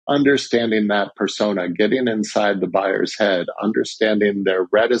understanding that persona, getting inside the buyer's head, understanding their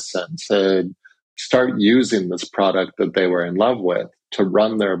reticence to start using this product that they were in love with to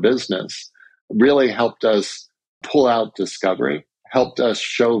run their business really helped us pull out discovery, helped us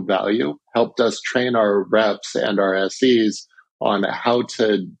show value, helped us train our reps and our SEs on how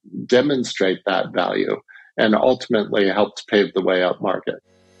to demonstrate that value, and ultimately helped pave the way up market.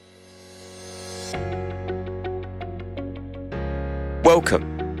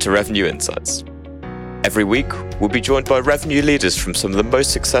 Welcome to Revenue Insights. Every week, we'll be joined by revenue leaders from some of the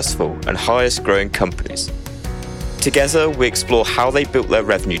most successful and highest growing companies. Together, we explore how they built their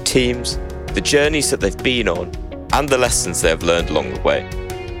revenue teams, the journeys that they've been on, and the lessons they have learned along the way.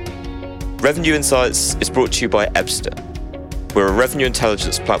 Revenue Insights is brought to you by Ebster. We're a revenue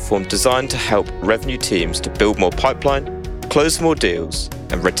intelligence platform designed to help revenue teams to build more pipeline, close more deals,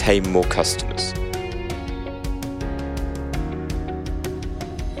 and retain more customers.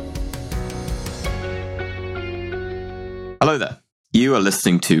 Hello there. You are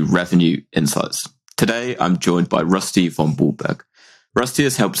listening to Revenue Insights. Today, I'm joined by Rusty von Waldburg. Rusty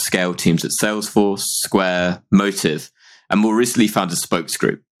has helped scale teams at Salesforce, Square, Motive, and more recently founded Spokes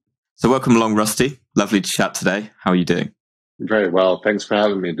Group. So welcome along, Rusty. Lovely to chat today. How are you doing? Very well. Thanks for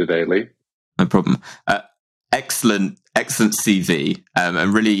having me today, Lee. No problem. Excellent CV.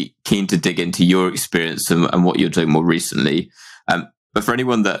 I'm really keen to dig into your experience and what you're doing more recently. But for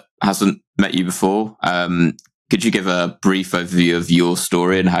anyone that hasn't met you before, could you give a brief overview of your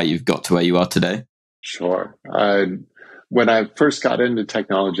story and how you've got to where you are today? Sure. When I first got into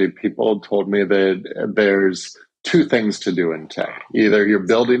technology, people told me that there's two things to do in tech. Either you're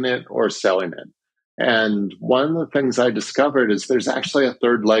building it or selling it. And one of the things I discovered is there's actually a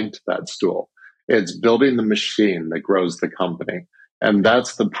third leg to that stool. It's building the machine that grows the company. And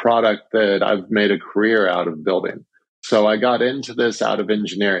that's the product that I've made a career out of building. So I got into this out of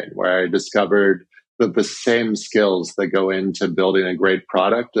engineering, where I discovered that the same skills that go into building a great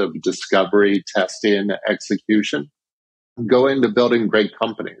product of discovery, testing, execution, go into building great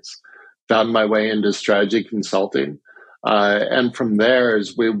companies. Found my way into strategy consulting. And from there,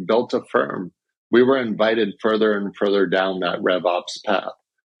 as we built a firm, we were invited further and further down that RevOps path,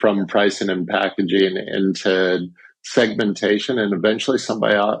 from pricing and packaging into segmentation. And eventually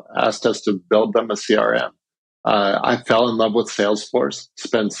somebody asked us to build them a CRM. I fell in love with Salesforce,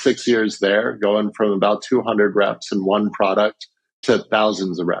 spent 6 years there, going from about 200 reps in one product to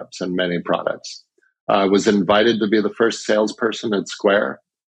thousands of reps in many products. I was invited to be the first salesperson at Square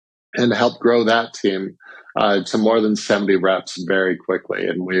and helped grow that team to more than 70 reps very quickly.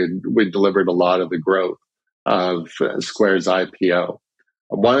 And we delivered a lot of the growth of Square's IPO.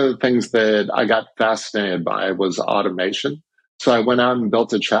 One of the things that I got fascinated by was automation. So I went out and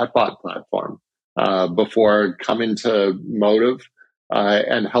built a chatbot platform before coming to Motive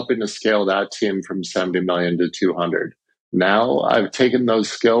and helping to scale that team from 70 million to 200. Now I've taken those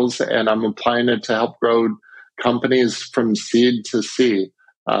skills and I'm applying it to help grow companies from seed to C,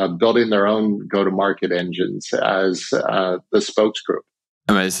 building their own go-to-market engines as the Spokes Group.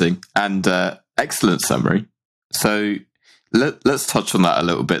 Amazing. And excellent summary. So let's touch on that a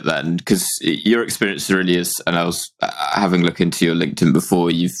little bit then, because your experience really is, and I was having a look into your LinkedIn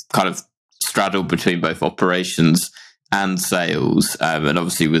before, you've kind of straddled between both operations and sales, and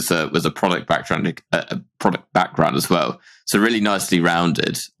obviously was a product background as well. So really nicely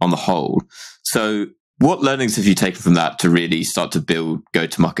rounded on the whole. So what learnings have you taken from that to really start to build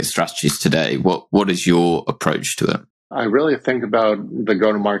go-to-market strategies today? What is your approach to it? I really think about the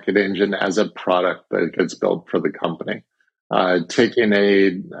go-to-market engine as a product that gets built for the company. Taking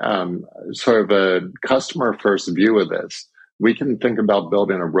a sort of a customer-first view of this, we can think about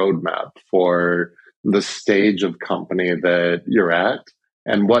building a roadmap for the stage of company that you're at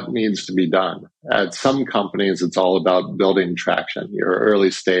and what needs to be done. At some companies, it's all about building traction. You're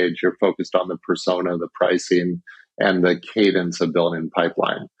early stage, you're focused on the persona, the pricing, and the cadence of building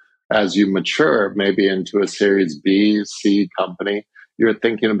pipeline. As you mature, maybe into a Series B, C company, you're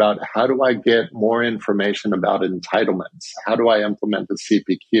thinking about, how do I get more information about entitlements? How do I implement the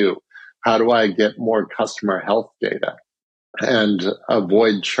CPQ? How do I get more customer health data and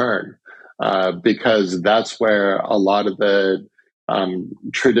avoid churn? Because that's where a lot of the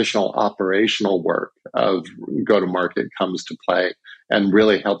traditional operational work of go-to-market comes to play and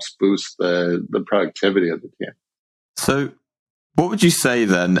really helps boost the productivity of the team. So what would you say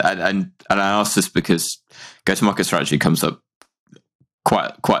then, and I ask this because go-to-market strategy comes up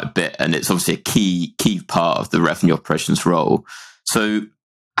quite a bit, and it's obviously a key part of the revenue operations role. So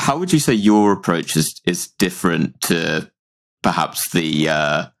how would you say your approach is different to perhaps the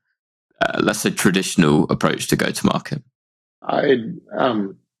let's say traditional approach to go to market?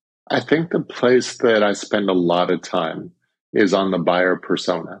 I think the place that I spend a lot of time is on the buyer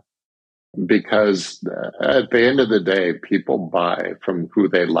persona, because at the end of the day, people buy from who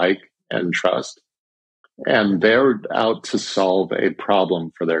they like and trust, and they're out to solve a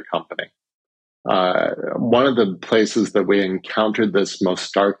problem for their company. One of the places that we encountered this most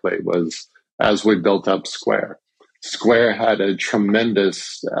starkly was as we built up Square. Square had a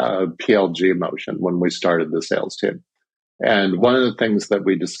tremendous PLG motion when we started the sales team. And one of the things that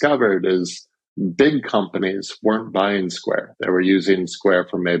we discovered is big companies weren't buying Square. They were using Square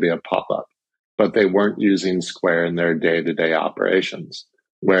for maybe a pop-up, but they weren't using Square in their day-to-day operations,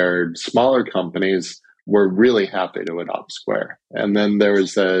 where smaller companies were really happy to adopt Square. And then there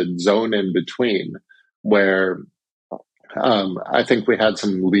was a zone in between where I think we had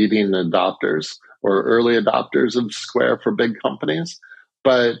some leading adopters or early adopters of Square for big companies.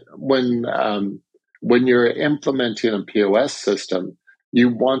 But when you're implementing a POS system, you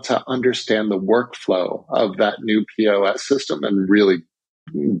want to understand the workflow of that new POS system in really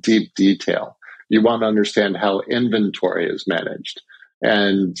deep detail. You want to understand how inventory is managed.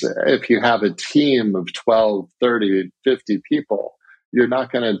 And if you have a team of 12, 30, 50 people, you're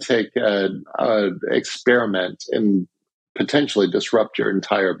not going to take an experiment and potentially disrupt your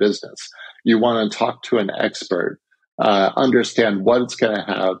entire business. You want to talk to an expert, understand what it's going to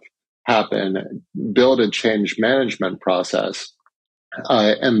have happen, build a change management process,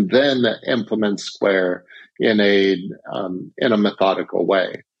 and then implement Square in a methodical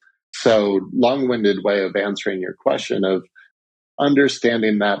way. So, long-winded way of answering your question of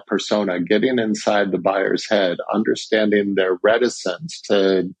understanding that persona, getting inside the buyer's head, understanding their reticence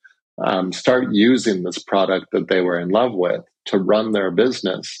to start using this product that they were in love with to run their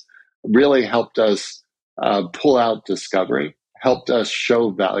business, really helped us pull out discovery, helped us show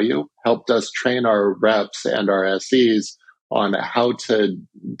value, helped us train our reps and our SEs on how to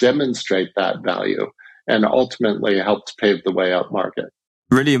demonstrate that value, and ultimately helped pave the way up market.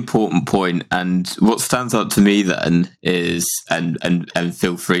 Really important point. And what stands out to me then is, and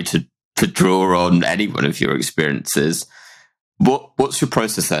feel free to draw on any one of your experiences, what's your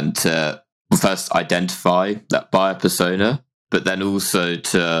process then to first identify that buyer persona, but then also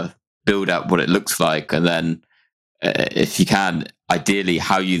to build out what it looks like, and then if you can, ideally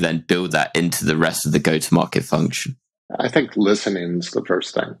how you then build that into the rest of the go-to-market function? I think listening is the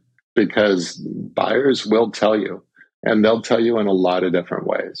first thing, because buyers will tell you, and they'll tell you in a lot of different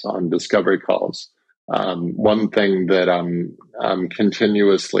ways on discovery calls. One thing that I'm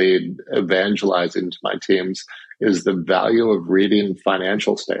continuously evangelizing to my teams is the value of reading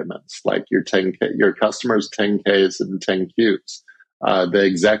financial statements, like your customers' 10Ks and 10Qs. The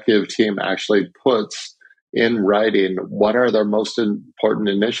executive team actually puts in writing what are their most important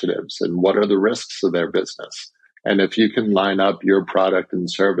initiatives and what are the risks of their business. And if you can line up your product and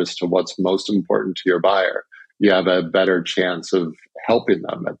service to what's most important to your buyer, you have a better chance of helping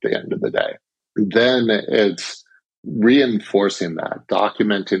them at the end of the day. Then it's reinforcing that,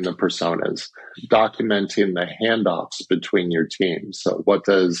 documenting the personas, documenting the handoffs between your teams. So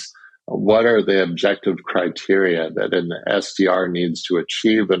what are the objective criteria that an SDR needs to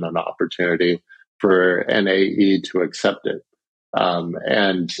achieve in an opportunity for an AE to accept it?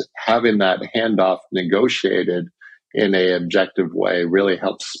 And having that handoff negotiated in a objective way really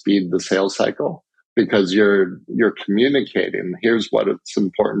helps speed the sales cycle, because you're communicating, here's what's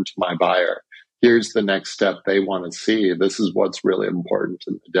important to my buyer. Here's the next step they want to see. This is what's really important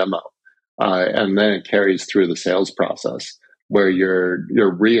in the demo. And then it carries through the sales process, where you're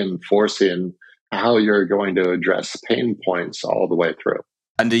reinforcing how you're going to address pain points all the way through.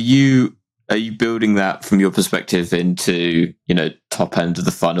 And are you building that from your perspective into, top end of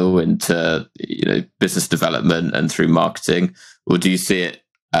the funnel, into, business development and through marketing, or do you see it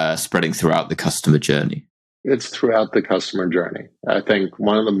spreading throughout the customer journey? It's throughout the customer journey. I think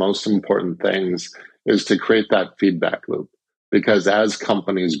one of the most important things is to create that feedback loop, because as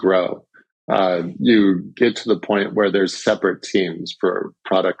companies grow, you get to the point where there's separate teams for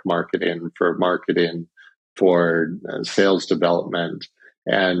product marketing, for sales development.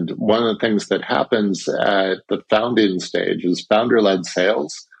 And one of the things that happens at the founding stage is founder-led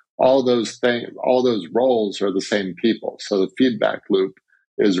sales. All those roles are the same people. So the feedback loop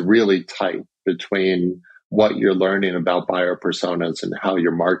is really tight between what you're learning about buyer personas and how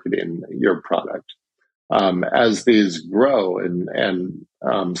you're marketing your product. As these grow and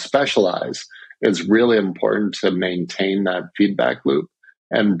specialize, it's really important to maintain that feedback loop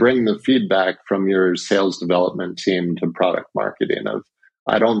and bring the feedback from your sales development team to product marketing of,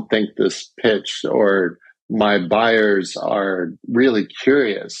 I don't think this pitch, or my buyers are really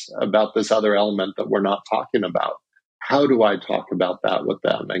curious about this other element that we're not talking about. how do I talk about that with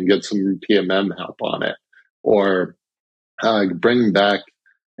them and get some PMM help on it, or bring back.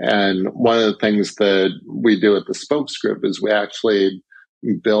 And one of the things that we do at the Spokes Group is we actually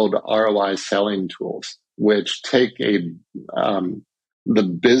build ROI selling tools, which take the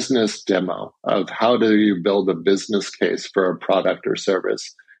business demo of how do you build a business case for a product or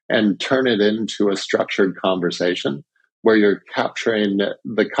service and turn it into a structured conversation where you're capturing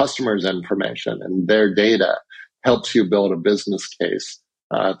the customer's information, and their data helps you build a business case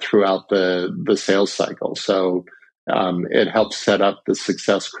throughout the sales cycle. So it helps set up the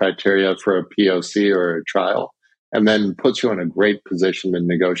success criteria for a POC or a trial, and then puts you in a great position to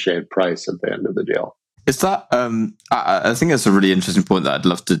negotiate price at the end of the deal. Is that? I think that's a really interesting point that I'd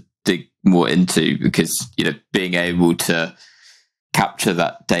love to dig more into, because being able to capture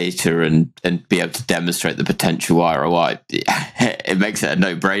that data and be able to demonstrate the potential ROI, it makes it a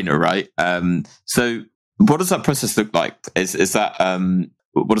no-brainer, right? So what does that process look like? Is that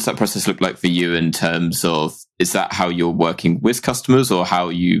what does that process look like for you in terms of, is that how you're working with customers, or how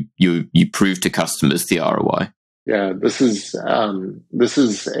you prove to customers the ROI? Yeah, this is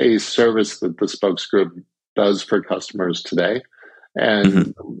a service that the Spokes Group does for customers today.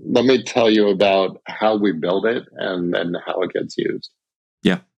 And let me tell you about how we build it and then how it gets used.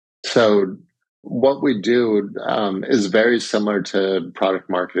 Yeah. So what we do is very similar to product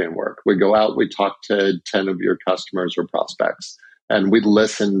marketing work. We go out, we talk to 10 of your customers or prospects, and we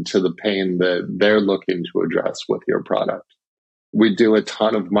listen to the pain that they're looking to address with your product. We do a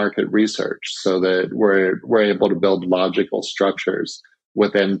ton of market research so that we're able to build logical structures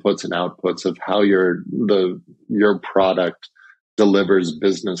with inputs and outputs of how your product delivers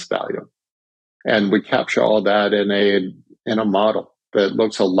business value. And we capture all that in a model that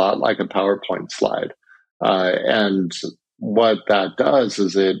looks a lot like a PowerPoint slide. And what that does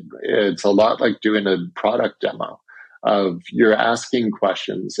is it's a lot like doing a product demo of you're asking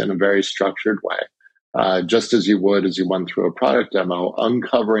questions in a very structured way, just as you would as you went through a product demo,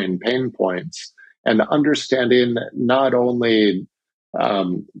 uncovering pain points and understanding not only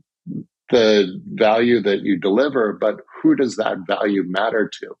the value that you deliver, but who does that value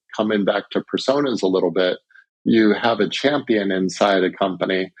matter to? Coming back to personas a little bit, you have a champion inside a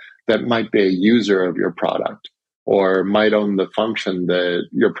company that might be a user of your product or might own the function that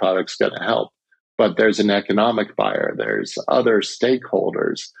your product's going to help. But there's an economic buyer. There's other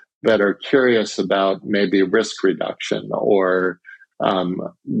stakeholders that are curious about maybe risk reduction or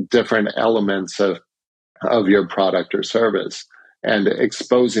different elements of your product or service. And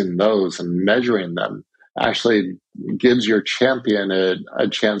exposing those and measuring them actually gives your champion a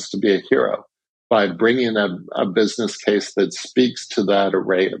chance to be a hero by bringing a business case that speaks to that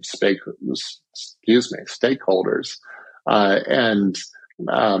array of stakeholders and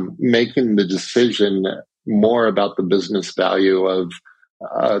making the decision more about the business value of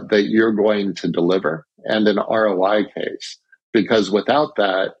that you're going to deliver and an ROI case. Because without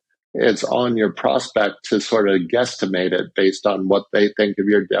that, it's on your prospect to sort of guesstimate it based on what they think of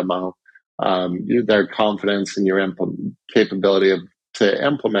your demo, their confidence in your capability to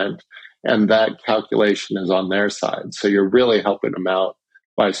implement, and that calculation is on their side. So you're really helping them out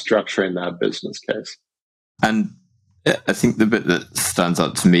by structuring that business case. And I think the bit that stands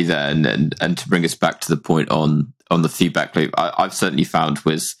out to me there, and to bring us back to the point on the feedback loop, I've certainly found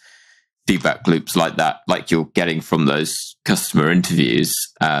with feedback loops like that, like you're getting from those customer interviews,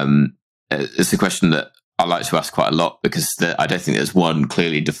 it's a question that I like to ask quite a lot, because I don't think there's one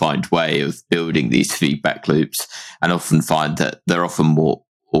clearly defined way of building these feedback loops, and often find that they're often more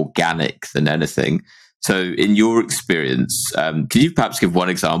organic than anything. So in your experience, could you perhaps give one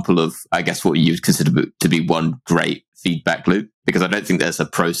example of, I guess, what you'd consider to be one great feedback loop? Because I don't think there's a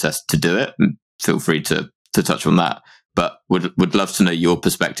process to do it. Feel free to touch on that. But would love to know your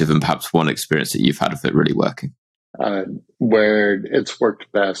perspective and perhaps one experience that you've had of it really working. Where it's worked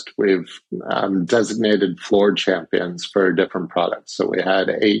best, we've designated floor champions for different products. So we had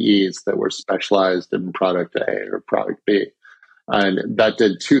AEs that were specialized in product A or product B. And that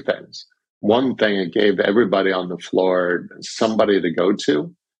did two things. One thing, it gave everybody on the floor somebody to go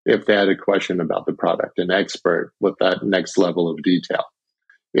to if they had a question about the product, an expert with that next level of detail.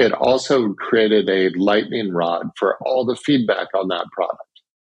 It also created a lightning rod for all the feedback on that product.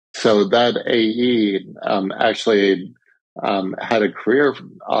 So that AE actually had a career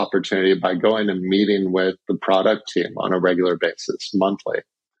opportunity by going and meeting with the product team on a regular basis, monthly,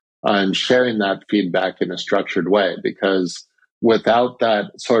 and sharing that feedback in a structured way. Because without that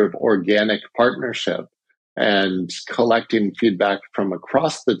sort of organic partnership and collecting feedback from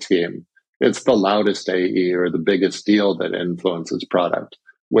across the team, it's the loudest AE or the biggest deal that influences product,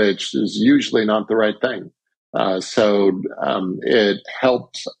 which is usually not the right thing. So it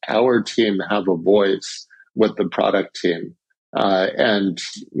helped our team have a voice with the product team, and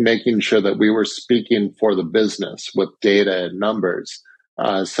making sure that we were speaking for the business with data and numbers,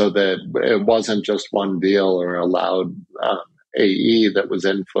 so that it wasn't just one deal or a loud AE that was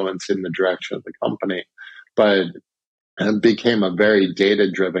influencing the direction of the company, but it became a very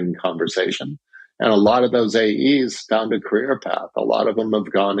data-driven conversation. And a lot of those AEs found a career path. A lot of them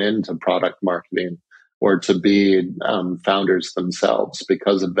have gone into product marketing or to be founders themselves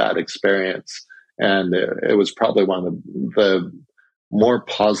because of that experience. And it was probably one of the more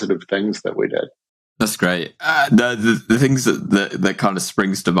positive things that we did. That's great. The things that kind of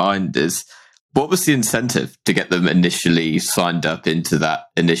springs to mind is, what was the incentive to get them initially signed up into that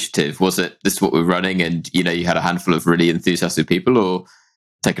initiative? Was it, this is what we're running, and you had a handful of really enthusiastic people, or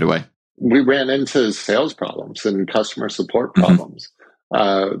take it away? We ran into sales problems and customer support problems.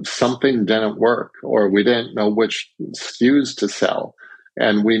 Something didn't work, or we didn't know which SKUs to sell.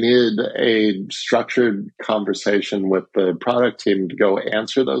 And we needed a structured conversation with the product team to go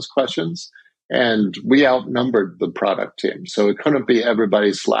answer those questions. And we outnumbered the product team. So it couldn't be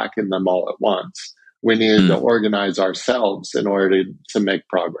everybody slacking them all at once. We needed to organize ourselves in order to make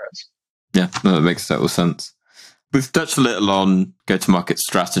progress. Yeah, no, that makes total sense. We've touched a little on go-to-market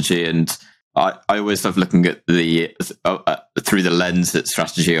strategy, and I always love looking at the through the lens at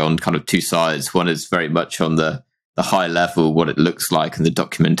strategy on kind of two sides. One is very much on the high level, what it looks like, and the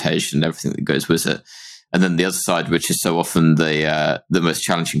documentation, everything that goes with it. And then the other side, which is so often the most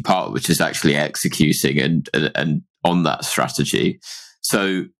challenging part, which is actually executing and on that strategy.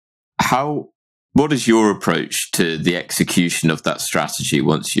 So what is your approach to the execution of that strategy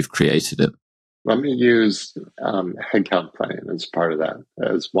once you've created it? Let me use headcount planning as part of that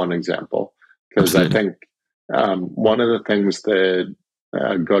as one example, because I think one of the things that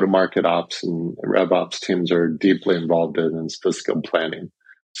go-to-market ops and rev ops teams are deeply involved in is fiscal planning.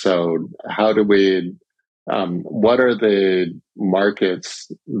 So how do we what are the markets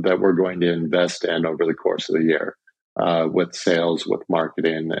that we're going to invest in over the course of the year, with sales, with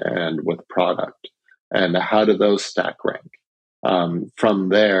marketing, and with product? And how do those stack rank? From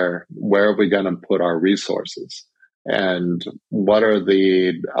there, where are we going to put our resources? And what are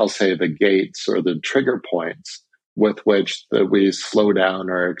I'll say the gates or the trigger points with which that we slow down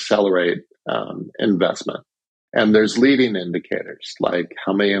or accelerate investment? And there's leading indicators, like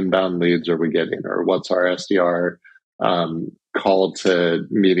how many inbound leads are we getting, or what's our SDR call to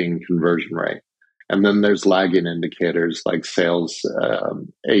meeting conversion rate. And then there's lagging indicators like sales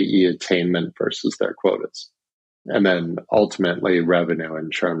AE attainment versus their quotas. And then ultimately revenue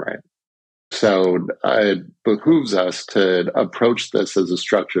and churn rate. So it behooves us to approach this as a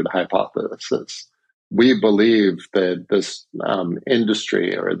structured hypothesis. We believe that this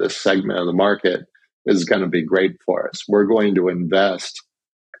industry or this segment of the market is going to be great for us. We're going to invest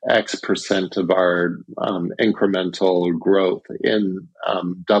X percent of our incremental growth in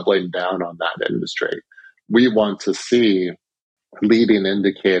doubling down on that industry. We want to see leading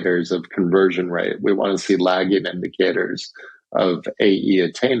indicators of conversion rate. We want to see lagging indicators of AE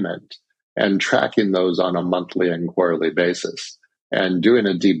attainment and tracking those on a monthly and quarterly basis and doing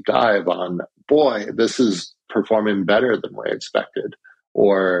a deep dive on, boy, this is performing better than we expected.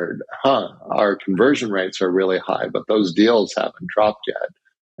 Or, our conversion rates are really high, but those deals haven't dropped yet.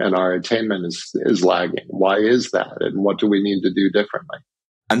 And our attainment is lagging. Why is that? And what do we need to do differently?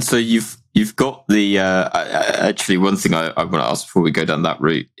 And so you've got the actually one thing I want to ask before we go down that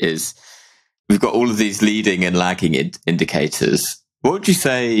route is, we've got all of these leading and lagging indicators. What would you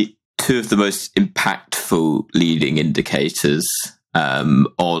say two of the most impactful leading indicators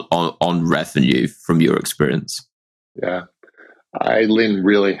on revenue from your experience? Yeah, I lean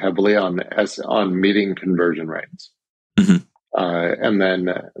really heavily on meeting conversion rates. Mm-hmm. And then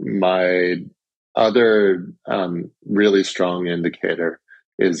my other really strong indicator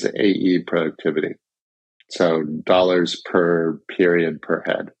is AE productivity. So dollars per period per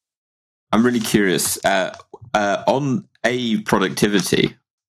head. I'm really curious on AE productivity.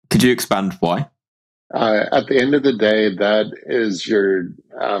 Could you expand why? At the end of the day, that is your,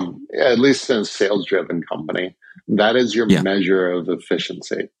 at least in a sales-driven company, that is your measure of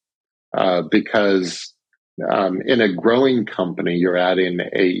efficiency. Because in a growing company, you're adding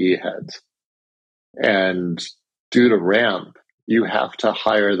AE heads. And due to ramp, you have to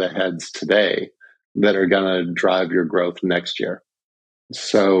hire the heads today that are going to drive your growth next year.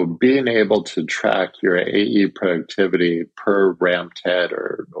 So being able to track your AE productivity per ramped head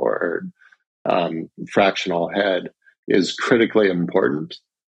or fractional head is critically important,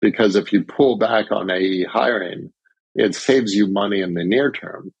 because if you pull back on AE hiring, it saves you money in the near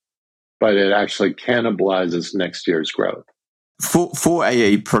term, but it actually cannibalizes next year's growth. For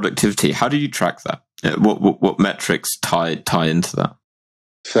AA productivity, how do you track that? What metrics tie into that?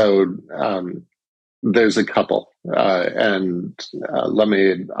 So there's a couple, and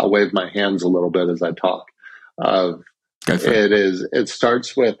I'll wave my hands a little bit as I talk. Go for it. It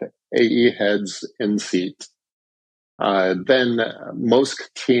starts with AE heads in seat. Then most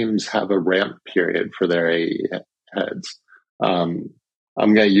teams have a ramp period for their AE heads.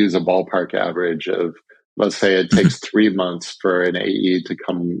 I'm going to use a ballpark average of, let's say it takes 3 months for an AE to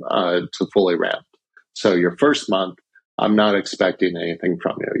come to fully ramp. So your first month, I'm not expecting anything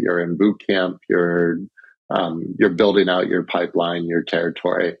from you. You're in boot camp. You're building out your pipeline, your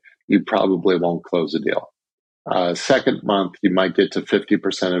territory. You probably won't close a deal. Second month, you might get to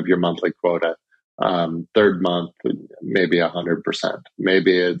 50% of your monthly quota. Third month, maybe 100%.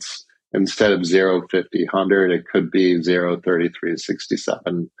 Maybe it's instead of 0, 50, 100, it could be 0, 33,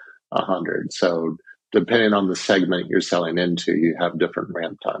 67, 100. So depending on the segment you're selling into, you have different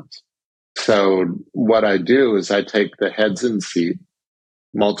ramp times. So what I do is I take the heads in seat,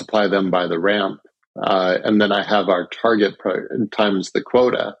 multiply them by the ramp, and then I have our target times the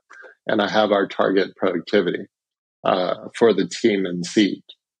quota, and I have our target productivity for the team in seat.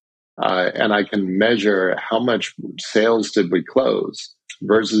 And I can measure how much sales did we close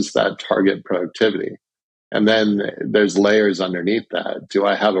versus that target productivity. And then there's layers underneath that. Do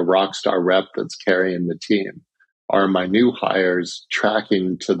I have a rock star rep that's carrying the team? Are my new hires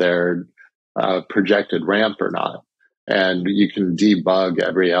tracking to their projected ramp or not? And you can debug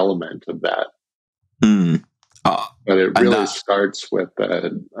every element of that. But it really starts with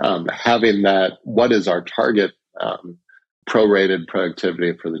having that, what is our target prorated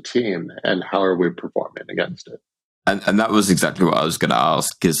productivity for the team, and how are we performing against it? And that was exactly what I was going to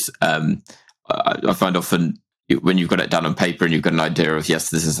ask, because I find often when you've got it down on paper and you've got an idea of, yes,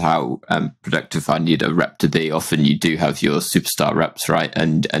 this is how productive I need a rep to be, often you do have your superstar reps, right?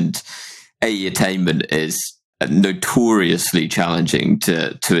 And AE attainment is notoriously challenging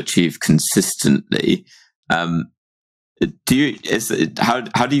to achieve consistently. How do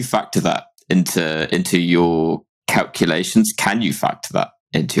you factor that into your calculations? Can you factor that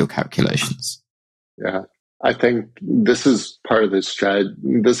into your calculations? Yeah, I think this is part of the strategy.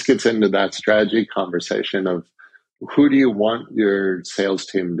 This gets into that strategy conversation of who do you want your sales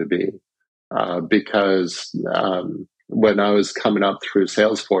team to be? Because when I was coming up through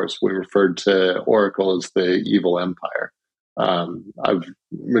Salesforce, we referred to Oracle as the evil empire. I've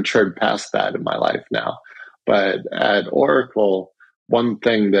matured past that in my life now. But at Oracle, one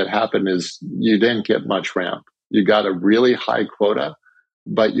thing that happened is you didn't get much ramp. You got a really high quota,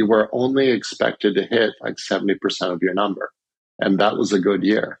 but you were only expected to hit like 70% of your number. And that was a good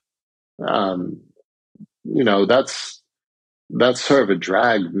year. That's sort of a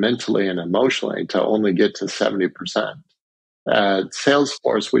drag mentally and emotionally to only get to 70%. At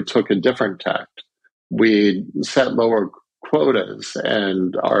Salesforce, we took a different tact. We set lower quotas,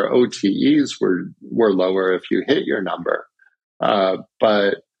 and our OTEs were lower if you hit your number.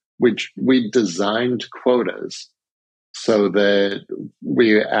 But we designed quotas so that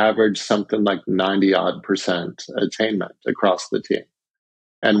we averaged something like 90% attainment across the team.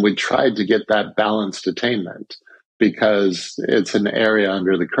 And we tried to get that balanced attainment because it's an area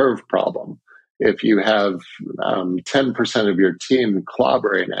under the curve problem. If you have 10% of your team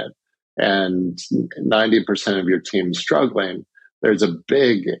clobbering it and 90% of your team struggling, there's a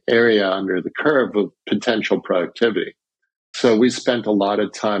big area under the curve of potential productivity. So we spent a lot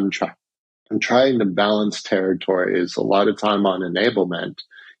of time trying to balance territories, a lot of time on enablement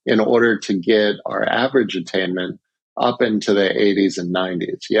in order to get our average attainment up into the 80s and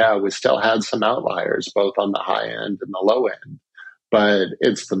 90s. Yeah, we still had some outliers, both on the high end and the low end, but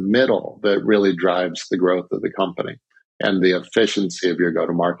it's the middle that really drives the growth of the company and the efficiency of your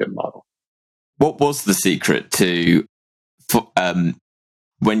go-to-market model. What was the secret to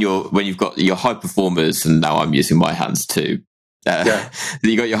when you've got your high performers, and now I'm using my hands too.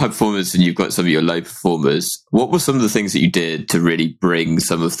 You got your high performers and you've got some of your low performers. What were some of the things that you did to really bring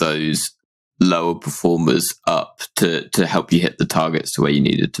some of those lower performers up to help you hit the targets to where you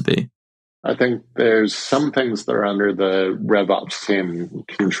needed to be? I think there's some things that are under the RevOps team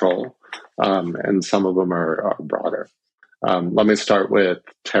control, and some of them are broader. Let me start with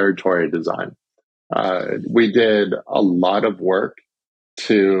territory design. We did a lot of work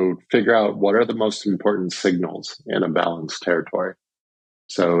to figure out what are the most important signals in a balanced territory.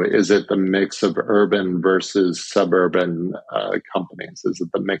 So is it the mix of urban versus suburban companies? Is it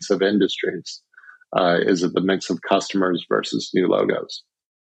the mix of industries? Is it the mix of customers versus new logos?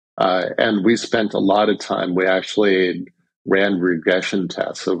 And we spent a lot of time. We actually ran regression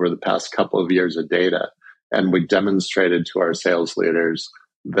tests over the past couple of years of data, and we demonstrated to our sales leaders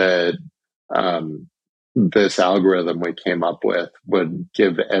that this algorithm we came up with would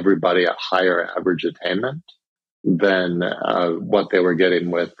give everybody a higher average attainment than what they were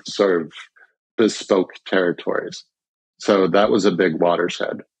getting with sort of bespoke territories. So that was a big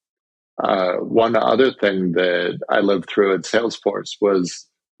watershed. One other thing that I lived through at Salesforce was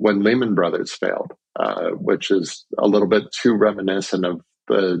when Lehman Brothers failed, which is a little bit too reminiscent of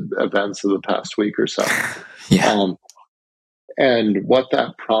the events of the past week or so. Yeah. And what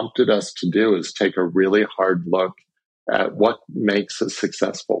that prompted us to do is take a really hard look at what makes a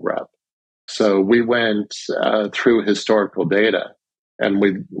successful rep. So we went through historical data, and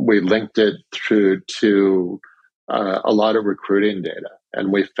we linked it through to a lot of recruiting data.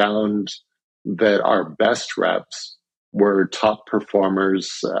 And we found that our best reps were top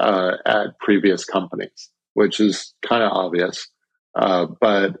performers at previous companies, which is kind of obvious.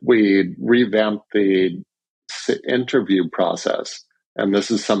 But we revamped the interview process, and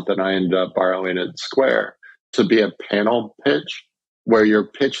this is something I ended up borrowing at Square, to be a panel pitch where you're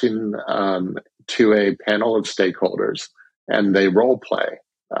pitching to a panel of stakeholders and they role play.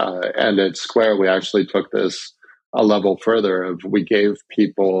 And at Square, we actually took this a level further. Of we gave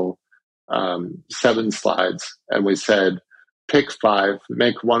people 7 slides and we said, pick 5,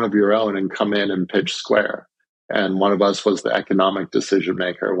 make one of your own, and come in and pitch Square. And one of us was the economic decision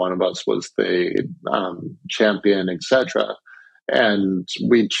maker, one of us was the champion, etc. And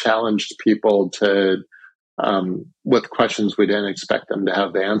we challenged people to with questions we didn't expect them to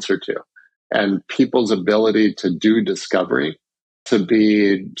have the answer to. And people's ability to do discovery, to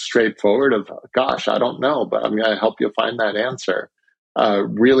be straightforward of, gosh, I don't know, but I'm going to help you find that answer,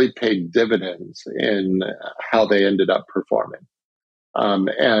 really paid dividends in how they ended up performing.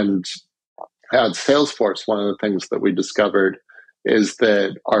 And at Salesforce, one of the things that we discovered is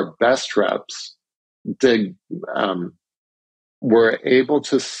that our best reps were able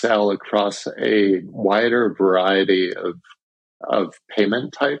to sell across a wider variety of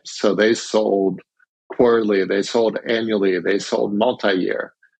payment types. So they sold quarterly, they sold annually, they sold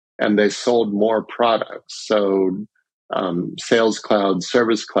multi-year, and they sold more products. So Sales Cloud,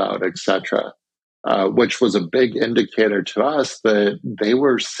 Service Cloud, etc., which was a big indicator to us that they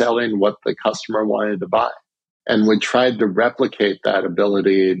were selling what the customer wanted to buy. And we tried to replicate that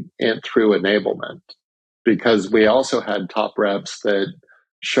ability through enablement, because we also had top reps that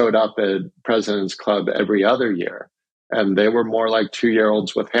showed up at President's Club every other year. And they were more like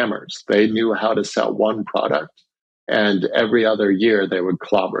 2-year-olds with hammers. They knew how to sell one product, and every other year they would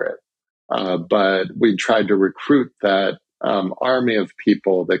clobber it. But we tried to recruit that army of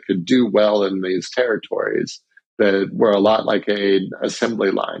people that could do well in these territories that were a lot like an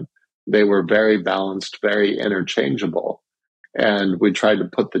assembly line. They were very balanced, very interchangeable. And we tried to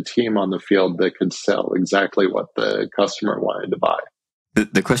put the team on the field that could sell exactly what the customer wanted to buy.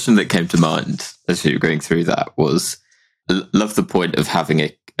 The question that came to mind as you were going through that was, love the point of having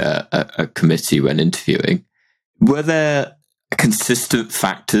a committee when interviewing. Were there consistent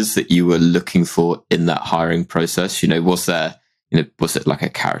factors that you were looking for in that hiring process? Was it like a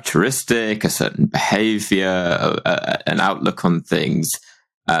characteristic, a certain behavior, an outlook on things?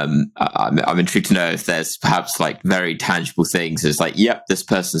 I'm intrigued to know if there's perhaps like very tangible things. It's like, yep, this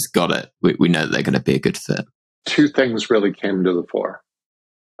person's got it. We know that they're going to be a good fit. 2 things really came to the fore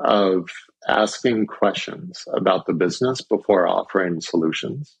of asking questions about the business before offering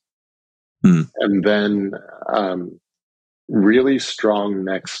solutions. And then really strong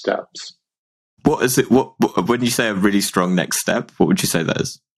next steps. What is it? What when you say a really strong next step, what would you say that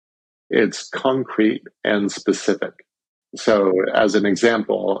is? It's concrete and specific. So as an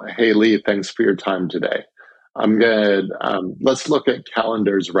example, hey, Lee, thanks for your time today. I'm going to, let's look at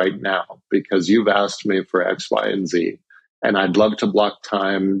calendars right now, because you've asked me for X, Y, and Z. And I'd love to block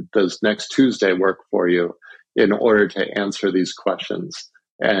time. Does next Tuesday work for you in order to answer these questions?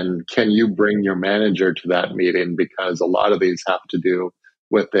 And can you bring your manager to that meeting? Because a lot of these have to do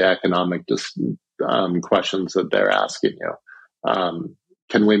with the economic questions that they're asking you.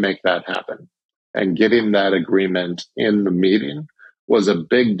 Can we make that happen? And getting that agreement in the meeting was a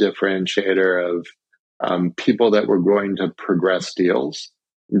big differentiator of people that were going to progress deals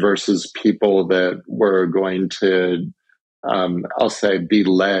versus people that were going to, I'll say, be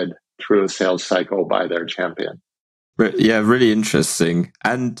led through a sales cycle by their champion. Yeah, really interesting.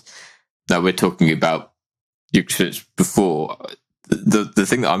 And now we're talking about your experience before. The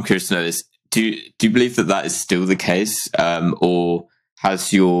thing that I'm curious to know is, do you believe that is still the case, or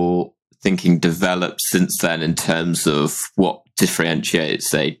has your thinking developed since then in terms of what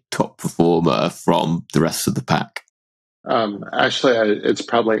differentiates a top performer from the rest of the pack? Actually, it's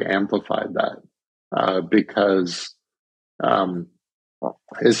probably amplified that because, um,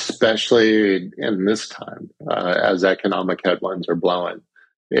 especially in this time, as economic headlines are blowing,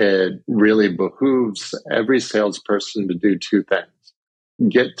 it really behooves every salesperson to do two things: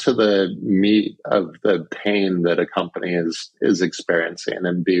 get to the meat of the pain that a company is experiencing,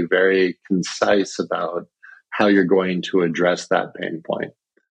 and be very concise about how you're going to address that pain point.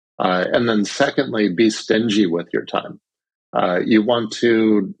 And then, secondly, be stingy with your time. You want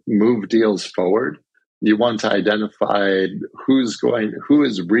to move deals forward. You want to identify who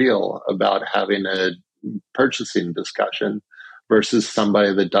is real about having a purchasing discussion versus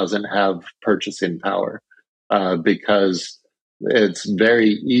somebody that doesn't have purchasing power, because it's very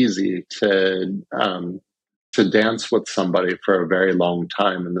easy to dance with somebody for a very long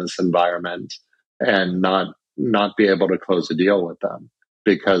time in this environment and not be able to close a deal with them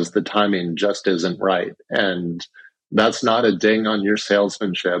because the timing just isn't right. And that's not a ding on your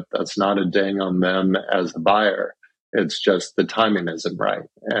salesmanship. That's not a ding on them as a buyer. It's just the timing isn't right.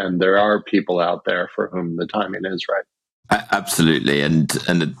 And there are people out there for whom the timing is right. Absolutely, and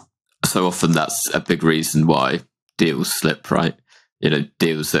so often that's a big reason why deals slip. Right,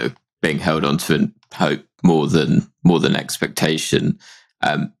 deals that are being held onto in hope more than expectation.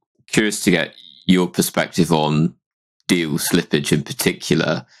 Curious to get your perspective on deal slippage in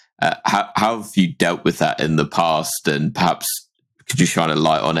particular. How have you dealt with that in the past, and perhaps could you shine a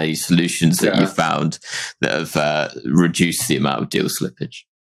light on any solutions that you found that have reduced the amount of deal slippage?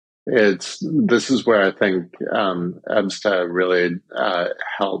 This is where I think EBSTA really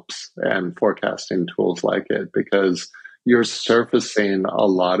helps, and forecasting tools like it, because you're surfacing a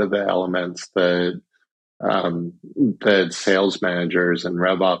lot of the elements that that sales managers and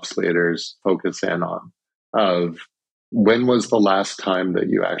RevOps leaders focus in on. Of when was the last time that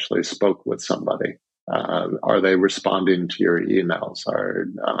you actually spoke with somebody? Are they responding to your emails?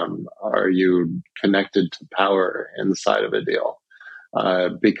 Are you connected to power inside of a deal?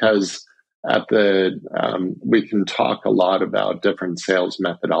 Because we can talk a lot about different sales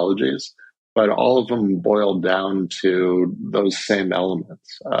methodologies, but all of them boil down to those same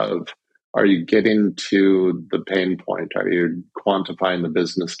elements of, are you getting to the pain point? Are you quantifying the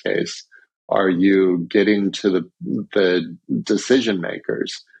business case? Are you getting to the decision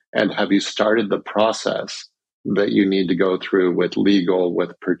makers? And have you started the process that you need to go through with legal,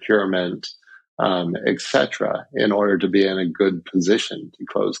 with procurement, etc., in order to be in a good position to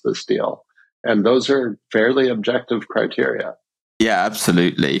close this deal? And those are fairly objective criteria. Yeah,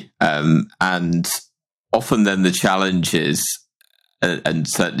 absolutely. And often then the challenge is, and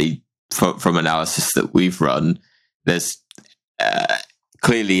certainly from analysis that we've run, there's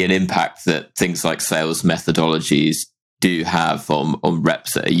clearly an impact that things like sales methodologies do have on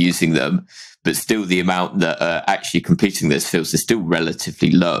reps that are using them, but still the amount that are actually completing those fields is still relatively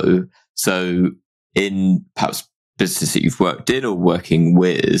low. So in perhaps business that you've worked in or working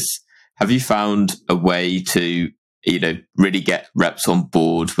with, have you found a way to really get reps on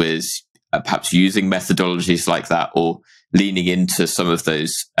board with perhaps using methodologies like that, or leaning into some of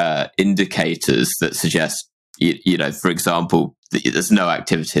those indicators that suggest, for example, there's no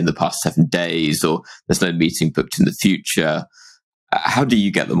activity in the past 7 days, or there's no meeting booked in the future? How do you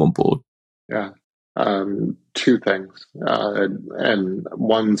get them on board? Yeah. Two things. And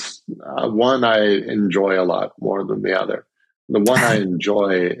one I enjoy a lot more than the other. The one I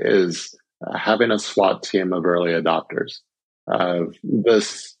enjoy is having a SWAT team of early adopters.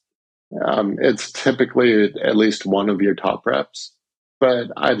 It's typically at least one of your top reps, but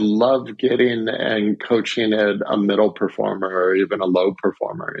I love getting and coaching a middle performer or even a low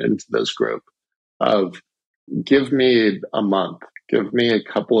performer into this group of, give me a month, give me a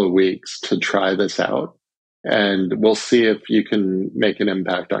couple of weeks to try this out, and we'll see if you can make an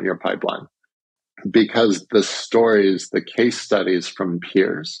impact on your pipeline. Because the stories, the case studies from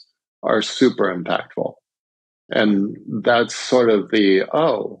peers are super impactful. And that's sort of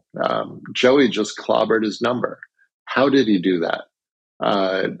Joey just clobbered his number. How did he do that?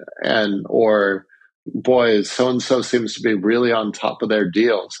 Or, boy, so-and-so seems to be really on top of their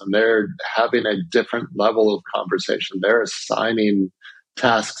deals, and they're having a different level of conversation. They're assigning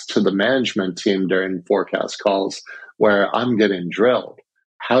tasks to the management team during forecast calls where I'm getting drilled.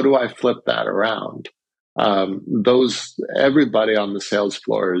 How do I flip that around? Everybody on the sales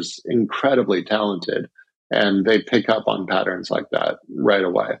floor is incredibly talented, and they pick up on patterns like that right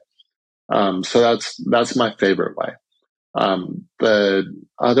away. So that's my favorite way. The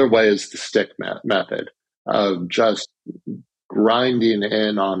other way is the stick method of just grinding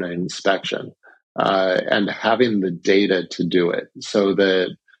in on an inspection and having the data to do it, so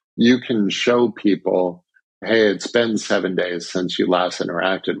that you can show people hey, it's been 7 days since you last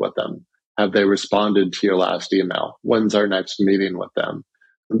interacted with them. Have they responded to your last email? When's our next meeting with them?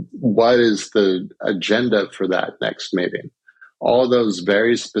 What is the agenda for that next meeting? All those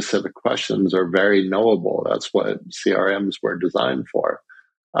very specific questions are very knowable. That's what CRMs were designed for.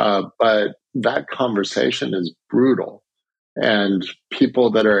 But that conversation is brutal. And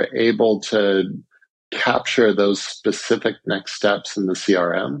people that are able to capture those specific next steps in the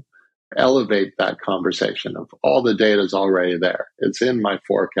CRM elevate that conversation of all the data is already there. It's in my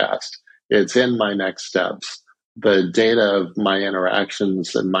forecast. It's in my next steps. The data of my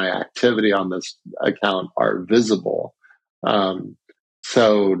interactions and my activity on this account are visible.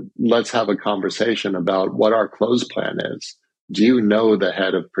 So let's have a conversation about what our close plan is. Do you know the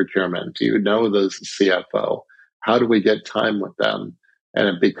head of procurement? Do you know the CFO? How do we get time with them? And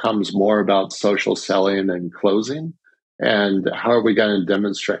it becomes more about social selling and closing. And how are we going to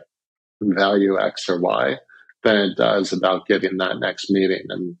demonstrate value X or Y than it does about getting that next meeting.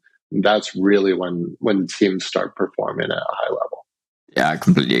 And that's really when teams start performing at a high level. Yeah, I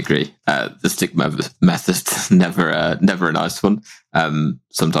completely agree. The stick method never a nice one.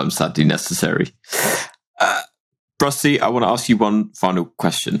 Sometimes sadly necessary. Rusty, I want to ask you one final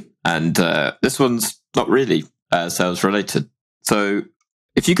question, and this one's not really sales related. So,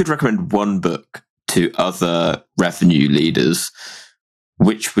 if you could recommend one book to other revenue leaders,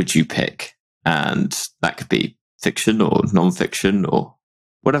 which would you pick? And that could be fiction or non-fiction or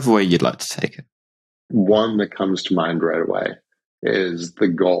whatever way you'd like to take it. One that comes to mind right away is The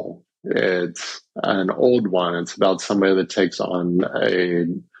Goal. It's an old one. It's about somebody that takes on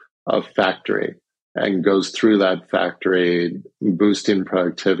a factory and goes through that factory, boosting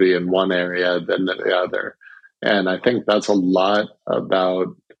productivity in one area, then the other. And I think that's a lot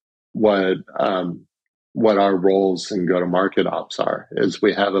about what our roles in go-to-market ops are, is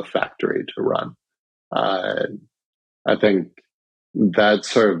we have a factory to run. I think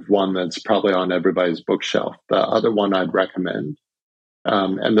that's sort of one that's probably on everybody's bookshelf. The other one I'd recommend,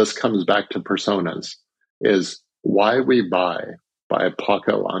 and this comes back to personas, is Why We Buy by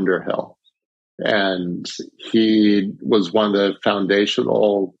Paco Underhill. And he was one of the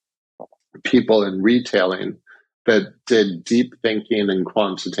foundational people in retailing that did deep thinking and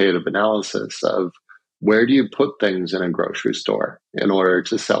quantitative analysis of where do you put things in a grocery store in order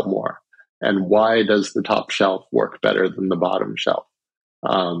to sell more? And why does the top shelf work better than the bottom shelf?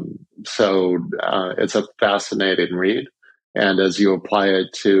 So it's a fascinating read. And as you apply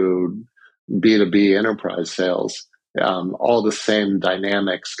it to B2B enterprise sales, all the same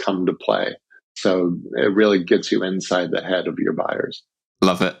dynamics come to play. So it really gets you inside the head of your buyers.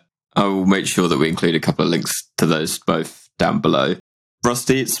 Love it. I will make sure that we include a couple of links to those both down below.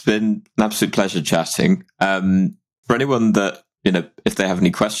 Rusty, it's been an absolute pleasure chatting. For anyone that, if they have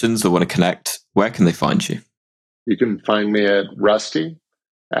any questions or want to connect, where can they find you? You can find me at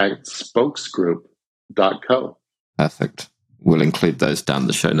rusty@spokesgroup.co. Perfect. We'll include those down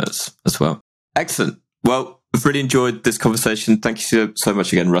the show notes as well. Excellent. Well, I've really enjoyed this conversation. Thank you so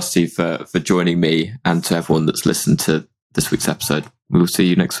much again, Rusty, for joining me, and to everyone that's listened to this week's episode. We'll see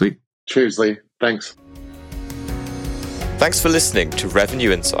you next week. Cheers, Lee. Thanks. Thanks for listening to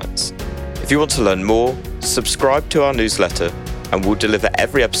Revenue Insights. If you want to learn more, subscribe to our newsletter and we'll deliver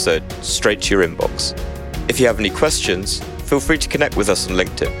every episode straight to your inbox. If you have any questions, feel free to connect with us on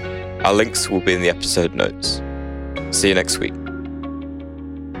LinkedIn. Our links will be in the episode notes. See you next week.